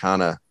able to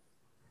kind of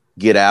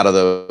get out of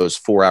those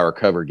 4-hour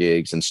cover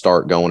gigs and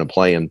start going and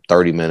playing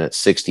 30 minutes,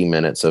 60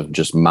 minutes of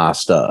just my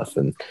stuff.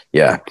 And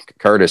yeah,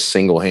 Curtis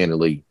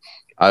single-handedly,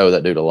 I owe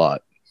that dude a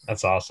lot.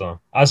 That's awesome.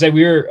 I say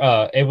we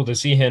were able to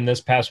see him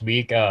this past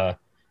week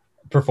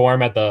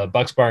perform at the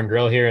Bucks Bar and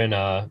Grill here in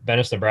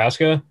Venice,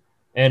 Nebraska.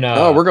 And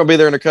we're going to be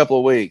there in a couple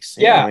of weeks.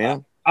 Yeah.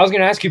 Man. I was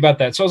going to ask you about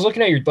that. So I was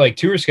looking at your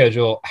tour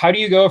schedule. How do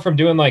you go from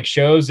doing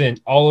shows in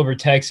all over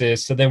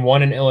Texas to then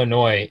one in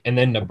Illinois and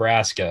then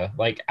Nebraska?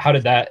 How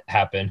did that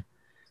happen?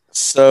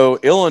 So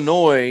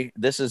Illinois,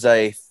 this is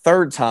a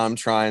third time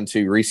trying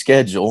to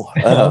reschedule.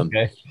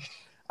 Okay.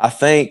 I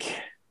think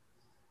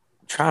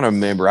I'm trying to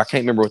remember. I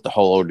can't remember what the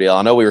whole ordeal.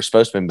 I know we were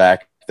supposed to be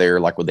back there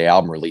with the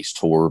album release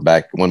tour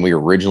back when we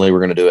originally were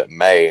going to do it in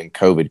May and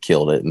COVID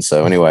killed it. And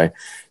so anyway,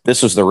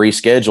 this was the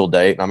rescheduled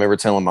date. And I remember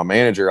telling my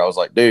manager, I was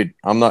like, "Dude,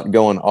 I'm not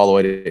going all the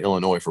way to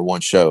Illinois for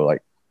one show.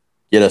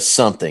 Get us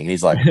something." And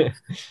he's like,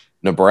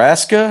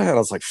 "Nebraska?" And I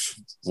was like,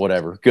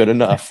 "Whatever, good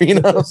enough."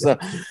 So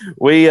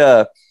we,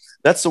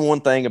 that's the one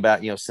thing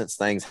about, since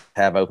things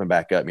have opened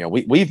back up,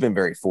 we've been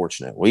very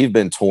fortunate. We've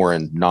been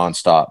touring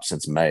nonstop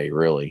since May,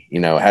 really.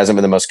 It hasn't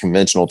been the most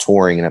conventional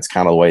touring, and that's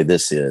kind of the way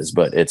this is.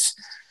 But it's,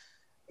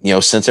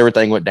 since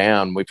everything went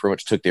down, we pretty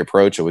much took the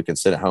approach that we can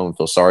sit at home and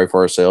feel sorry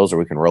for ourselves, or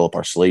we can roll up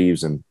our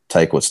sleeves and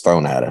take what's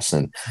thrown at us.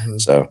 And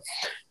so,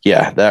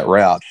 yeah, that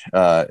route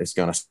is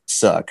going to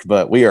suck.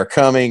 But we are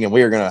coming, and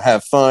we are going to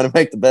have fun and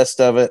make the best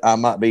of it. I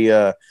might be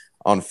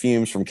on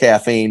fumes from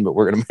caffeine, but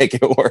we're going to make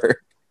it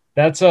work.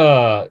 That's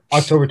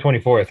October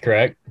 24th,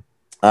 correct?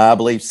 I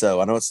believe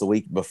so. I know it's the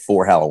week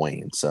before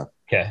Halloween. So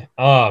okay.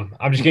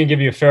 I'm just gonna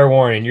give you a fair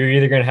warning. You're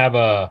either gonna have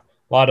a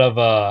lot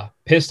of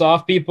pissed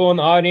off people in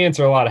the audience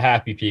or a lot of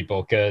happy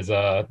people because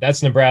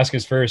that's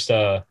Nebraska's first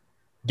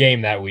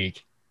game that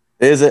week.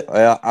 Is it?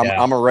 Well,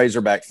 I'm a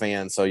Razorback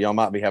fan, so y'all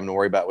might be having to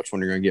worry about which one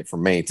you're gonna get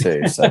from me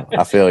too. So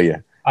I feel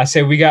you. I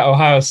say we got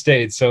Ohio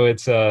State, so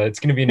it's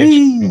gonna be an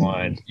interesting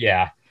one.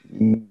 Yeah.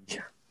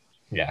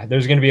 Yeah,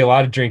 there's going to be a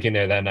lot of drinking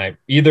there that night.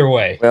 Either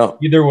way. Well,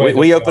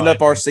 we opened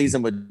up our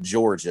season with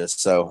Georgia,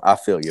 so I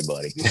feel you,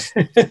 buddy.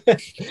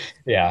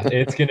 Yeah,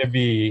 it's going to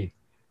be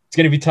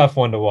a tough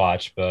one to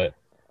watch, but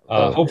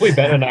hopefully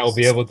Ben and I will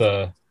be able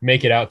to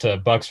make it out to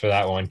Bucks for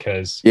that one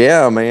because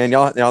yeah, man,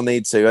 y'all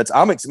need to.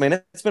 It's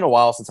been a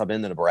while since I've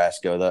been to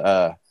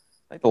Nebraska.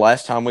 I think the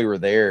last time we were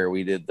there,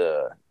 we did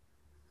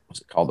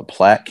what's it called, the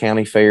Platte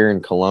County Fair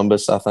in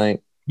Columbus, I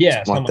think.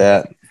 Yeah, something like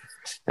that.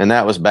 And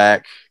that was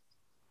back.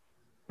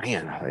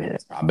 Man,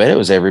 I bet it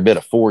was every bit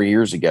of 4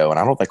 years ago, and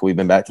I don't think we've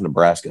been back to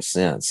Nebraska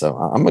since. So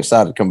I'm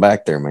excited to come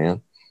back there,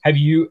 man. Have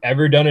you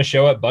ever done a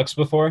show at Bucks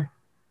before?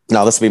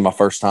 No, this will be my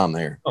first time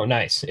there. Oh,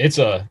 nice. It's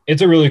a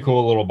really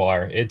cool little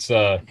bar. It's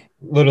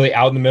literally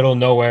out in the middle of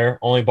nowhere,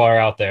 only bar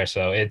out there.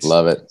 So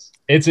love it.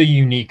 It's a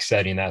unique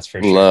setting, that's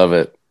for sure. Love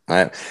it.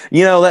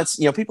 That's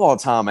people all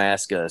the time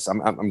ask us.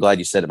 I'm glad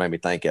you said it, made me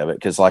think of it,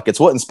 because like it's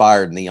what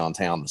inspired Neon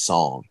Town, the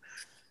song.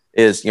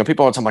 Is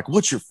people all the time like,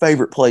 what's your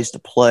favorite place to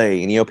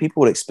play? And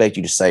people would expect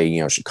you to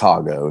say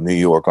Chicago, New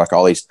York, like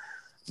all these.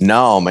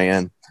 No,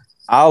 man,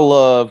 I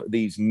love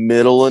these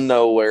middle of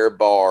nowhere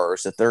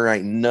bars that there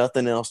ain't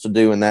nothing else to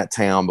do in that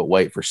town but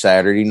wait for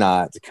Saturday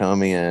night to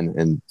come in.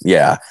 And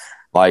yeah,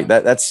 like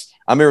that's,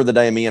 I remember the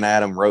day me and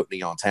Adam wrote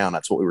Neon Town.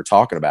 That's what we were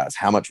talking about, is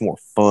how much more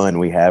fun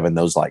we have in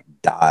those like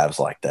dives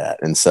like that.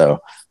 And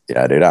so,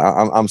 yeah, dude,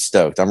 I'm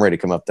stoked. I'm ready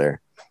to come up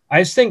there.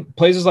 I just think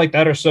places like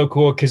that are so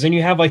cool, because then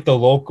you have like the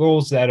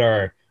locals that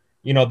are,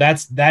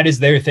 that is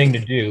their thing to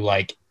do.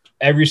 Like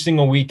every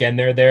single weekend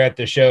they're there at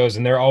the shows,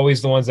 and they're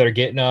always the ones that are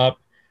getting up.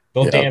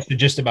 They'll dance to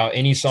just about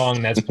any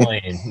song that's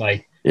playing.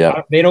 Like,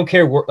 they don't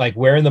care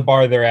where in the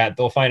bar they're at.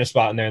 They'll find a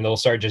spot in there and they'll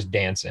start just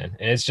dancing.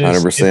 And it's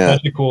just 100%. It's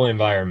such a cool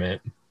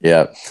environment.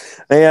 Yeah.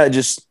 I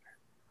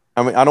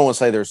mean, I don't want to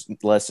say there's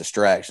less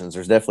distractions.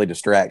 There's definitely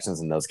distractions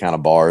in those kind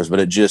of bars, but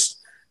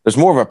there's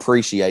more of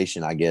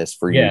appreciation, I guess,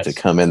 for you to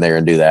come in there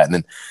and do that.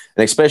 And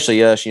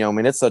especially us,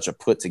 it's such a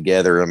put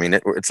together. I mean,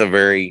 it's a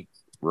very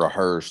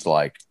rehearsed,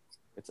 like,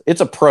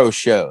 it's a pro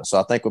show. So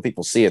I think when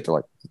people see it, they're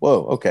like,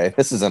 whoa, okay,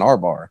 this is in our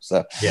bar.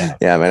 So yeah,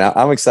 man,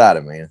 I'm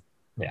excited, man.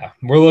 Yeah,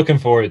 we're looking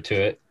forward to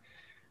it.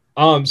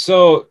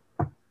 So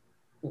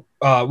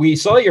we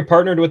saw that you're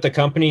partnered with the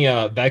company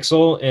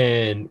Vexel,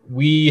 and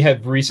we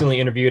have recently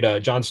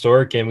interviewed John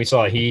Stork, and we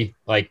saw he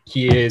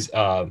is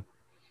kind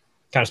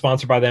of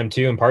sponsored by them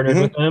too and partnered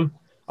with them.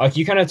 Can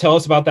you kind of tell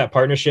us about that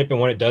partnership and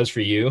what it does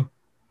for you?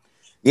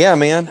 Yeah,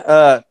 man.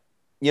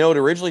 It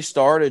originally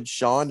started,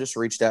 Sean just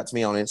reached out to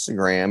me on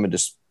Instagram and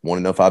just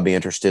wanted to know if I'd be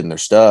interested in their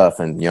stuff.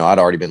 And, I'd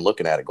already been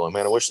looking at it going,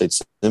 man, I wish they'd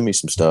send me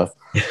some stuff.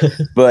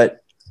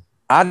 But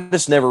I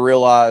just never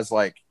realized,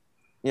 like,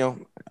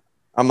 I'm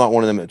not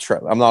one of them.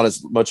 I'm not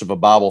as much of a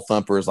Bible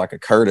thumper as like a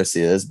Curtis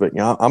is, but,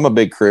 I'm a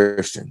big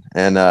Christian.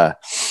 And,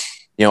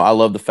 I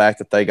love the fact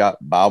that they got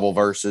Bible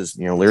verses,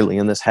 literally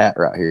in this hat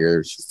right here.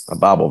 There's a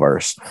Bible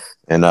verse.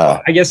 And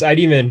I guess I'd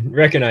even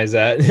recognize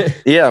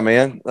that. Yeah,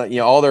 man.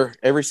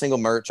 Every single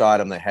merch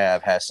item they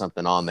have has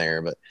something on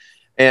there.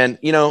 And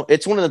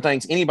it's one of the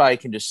things, anybody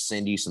can just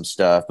send you some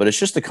stuff, but it's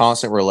just the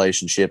constant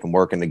relationship and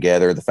working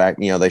together. The fact,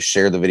 they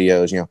share the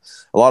videos,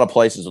 a lot of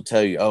places will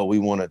tell you, oh, we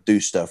want to do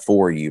stuff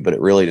for you, but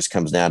it really just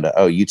comes down to,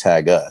 oh, you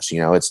tag us.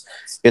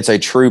 It's a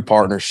true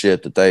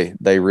partnership that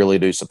they really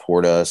do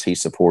support us. We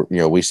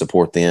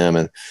support them.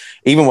 And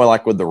even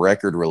with the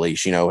record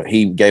release,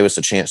 he gave us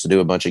a chance to do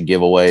a bunch of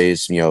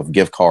giveaways,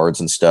 gift cards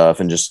and stuff.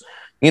 And just,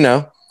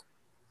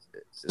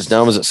 as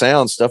dumb as it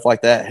sounds, stuff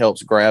like that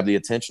helps grab the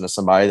attention of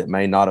somebody that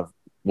may not have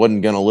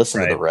wasn't going to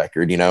listen to the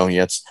record.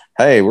 It's,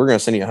 hey, we're going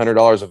to send you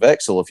 $100 of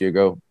Vexel if you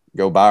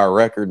go buy a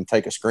record and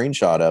take a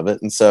screenshot of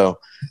it. And so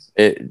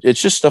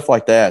it's just stuff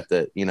like that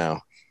being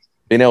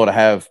able to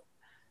have.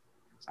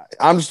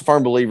 I'm just a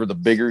firm believer, the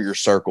bigger your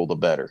circle, the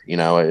better.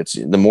 It's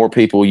the more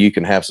people you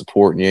can have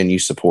supporting you and you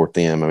support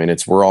them. I mean,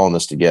 we're all in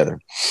this together.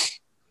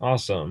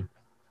 Awesome.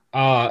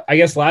 I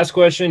guess last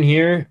question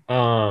here.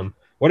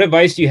 What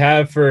advice do you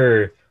have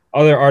for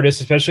other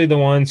artists, especially the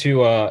ones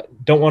who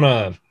don't want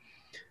to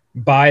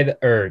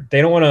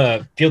they don't want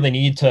to feel the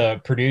need to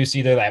produce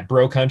either that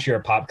bro country or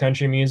pop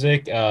country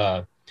music?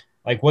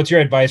 What's your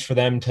advice for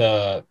them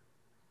to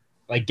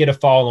get a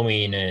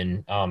following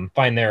and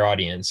find their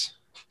audience?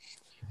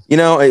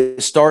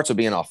 It starts with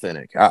being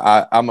authentic.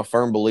 I'm a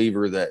firm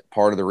believer that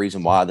part of the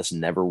reason why this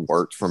never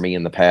worked for me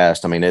in the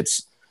past, I mean,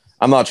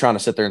 I'm not trying to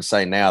sit there and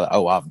say now that,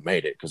 oh, I've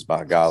made it, because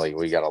by golly,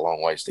 we got a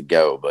long ways to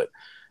go. But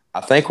I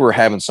think we're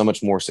having so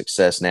much more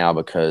success now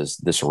because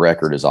this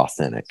record is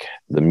authentic.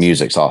 The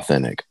music's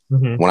authentic.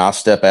 Mm-hmm. When I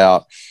step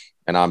out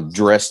and I'm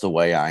dressed the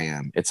way I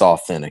am, it's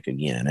authentic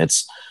again.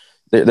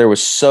 There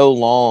was so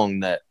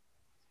long that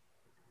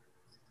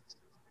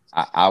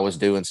I was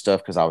doing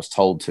stuff because I was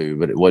told to,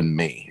 but it wasn't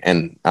me.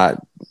 And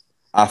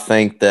I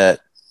think that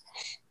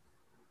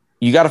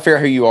you got to figure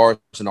out who you are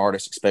as an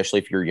artist, especially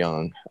if you're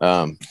young.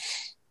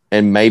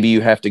 And maybe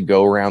you have to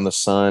go around the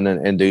sun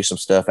and do some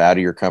stuff out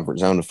of your comfort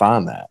zone to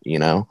find that,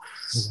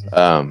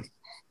 Mm-hmm.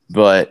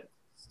 But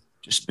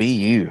just be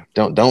you.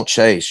 Don't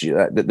chase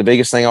you. The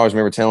biggest thing I always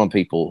remember telling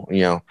people,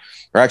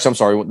 or actually, I'm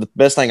sorry, the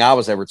best thing I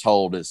was ever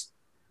told is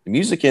the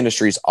music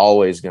industry is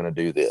always going to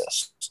do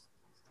this.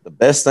 The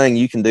best thing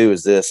you can do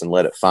is this and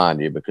let it find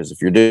you, because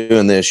if you're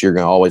doing this, you're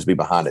going to always be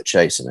behind it,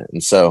 chasing it.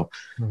 And so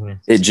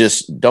It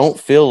just don't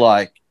feel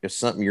like if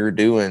something you're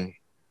doing,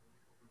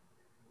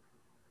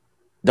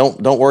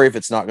 don't worry if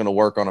it's not going to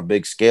work on a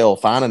big scale.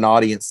 Find an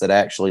audience that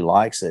actually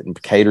likes it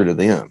and cater to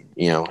them,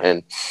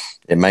 and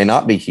it may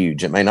not be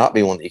huge. It may not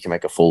be one that you can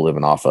make a full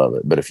living off of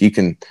it, but if you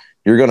can,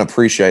 you're going to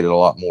appreciate it a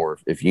lot more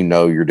if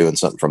you're doing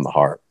something from the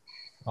heart.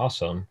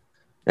 Awesome.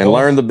 And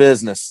learn the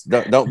business.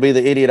 Don't be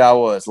the idiot I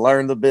was.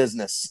 Learn the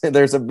business.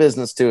 There's a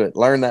business to it.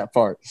 Learn that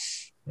part.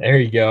 There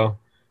you go.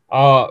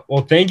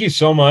 Well, thank you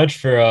so much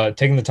for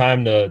taking the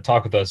time to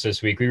talk with us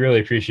this week. We really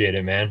appreciate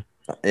it, man.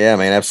 Yeah,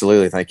 man.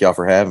 Absolutely. Thank y'all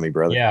for having me,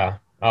 brother. Yeah.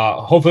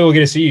 Hopefully we'll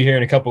get to see you here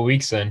in a couple of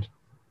weeks then.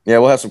 Yeah,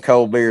 we'll have some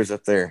cold beers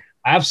up there.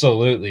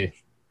 Absolutely.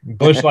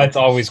 Busch Light's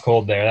always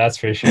cold there. That's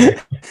for sure.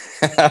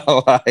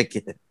 I like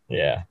it.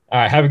 Yeah. All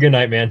right. Have a good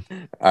night, man.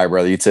 All right,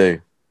 brother. You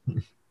too.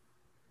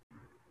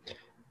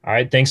 All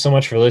right. Thanks so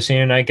much for listening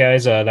tonight,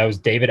 guys. That was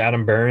David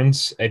Adam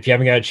Burns. If you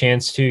haven't got a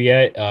chance to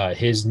yet,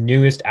 his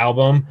newest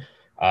album,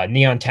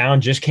 Neon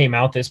Town, just came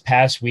out this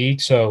past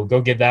week. So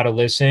go give that a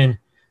listen.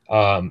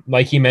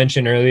 Like he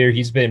mentioned earlier,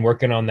 he's been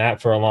working on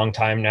that for a long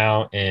time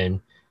now, and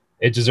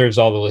it deserves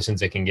all the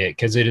listens it can get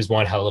because it is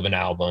one hell of an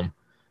album.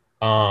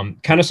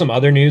 Kind of some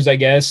other news, I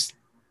guess.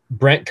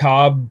 Brent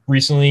Cobb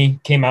recently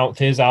came out with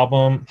his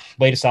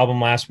latest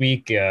album last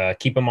week,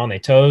 Keep 'Em on Their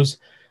Toes.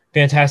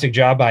 Fantastic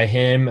job by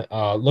him.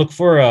 Look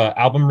for an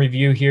album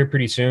review here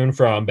pretty soon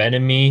from Ben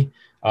and me.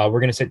 We're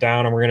going to sit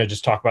down and we're going to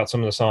just talk about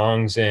some of the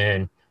songs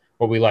and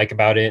what we like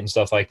about it and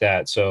stuff like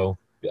that. So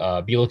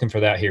be looking for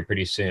that here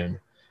pretty soon.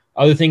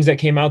 Other things that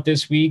came out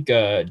this week,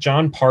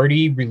 John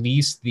Party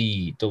released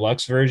the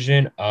deluxe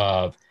version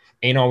of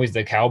Ain't Always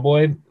the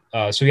Cowboy.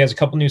 So he has a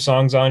couple new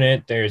songs on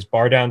it. There's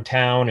Bar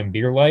Downtown and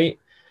Beer Light.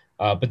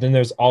 But then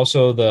there's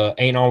also the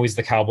Ain't Always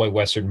the Cowboy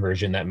Western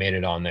version that made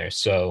it on there.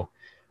 So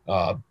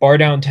Bar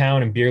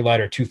Downtown and Beer Light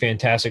are two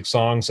fantastic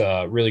songs,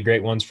 really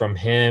great ones from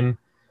him.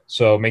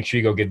 So make sure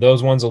you go give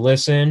those ones a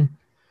listen.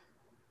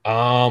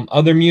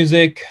 Other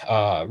music,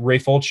 Ray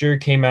Fulcher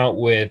came out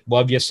with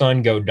Love Ya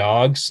Son, Go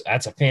Dogs.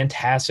 That's a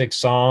fantastic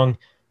song.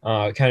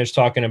 Kind of just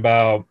talking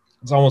about,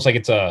 it's almost like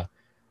it's a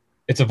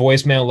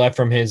voicemail left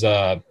from his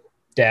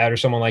dad or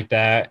someone like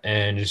that,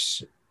 and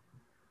just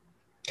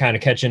kind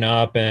of catching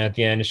up. And at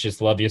the end, it's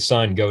just Love Ya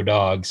Son, Go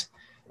Dogs.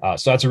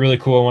 So that's a really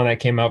cool one that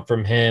came out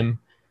from him.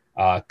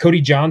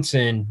 Cody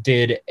Johnson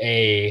did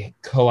a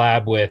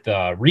collab with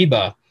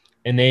Reba,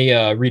 and they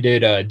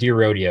redid Deer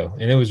Rodeo,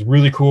 and it was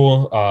really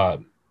cool.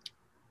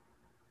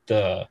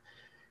 The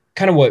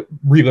kind of what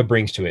Reba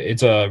brings to it.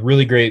 It's a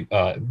really great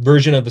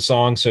version of the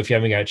song. So if you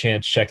haven't got a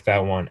chance, check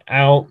that one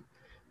out.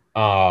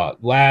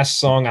 Last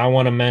song I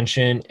want to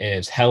mention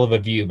is Hell of a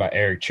View by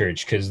Eric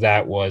Church, because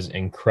that was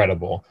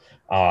incredible.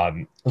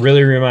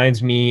 Really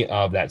reminds me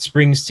of that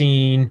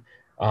Springsteen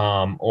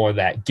or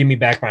that Give Me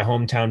Back My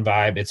Hometown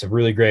vibe. It's a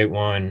really great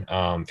one.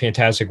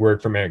 Fantastic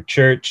work from Eric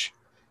Church.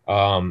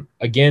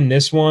 Again,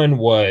 this one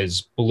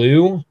was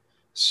blue.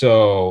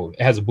 So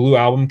it has a blue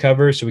album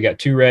cover. So we got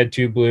 2 red,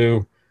 2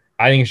 blue.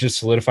 I think it's just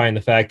solidifying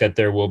the fact that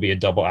there will be a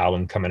double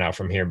album coming out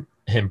from him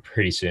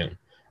pretty soon.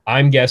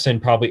 I'm guessing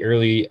probably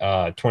early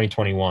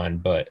 2021,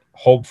 but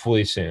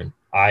hopefully soon.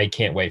 I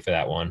can't wait for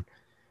that one.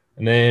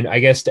 And then I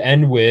guess to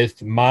end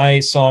with, my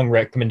song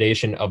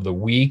recommendation of the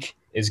week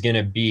is going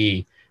to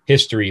be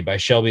History by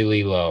Shelby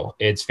Lee Lowe.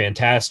 It's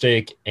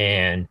fantastic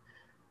and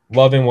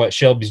loving what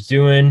Shelby's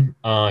doing.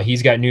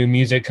 He's got new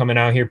music coming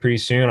out here pretty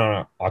soon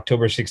on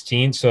October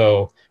 16th.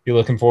 So be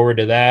looking forward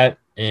to that.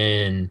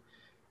 And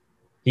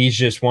he's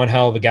just one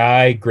hell of a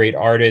guy, great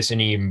artist,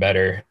 and even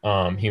better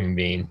human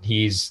being.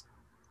 He's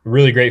a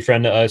really great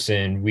friend to us,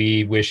 and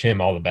we wish him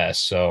all the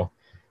best. So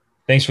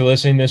thanks for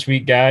listening this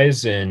week,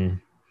 guys. And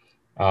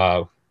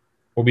we'll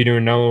be doing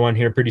another one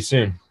here pretty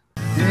soon.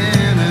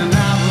 Yeah.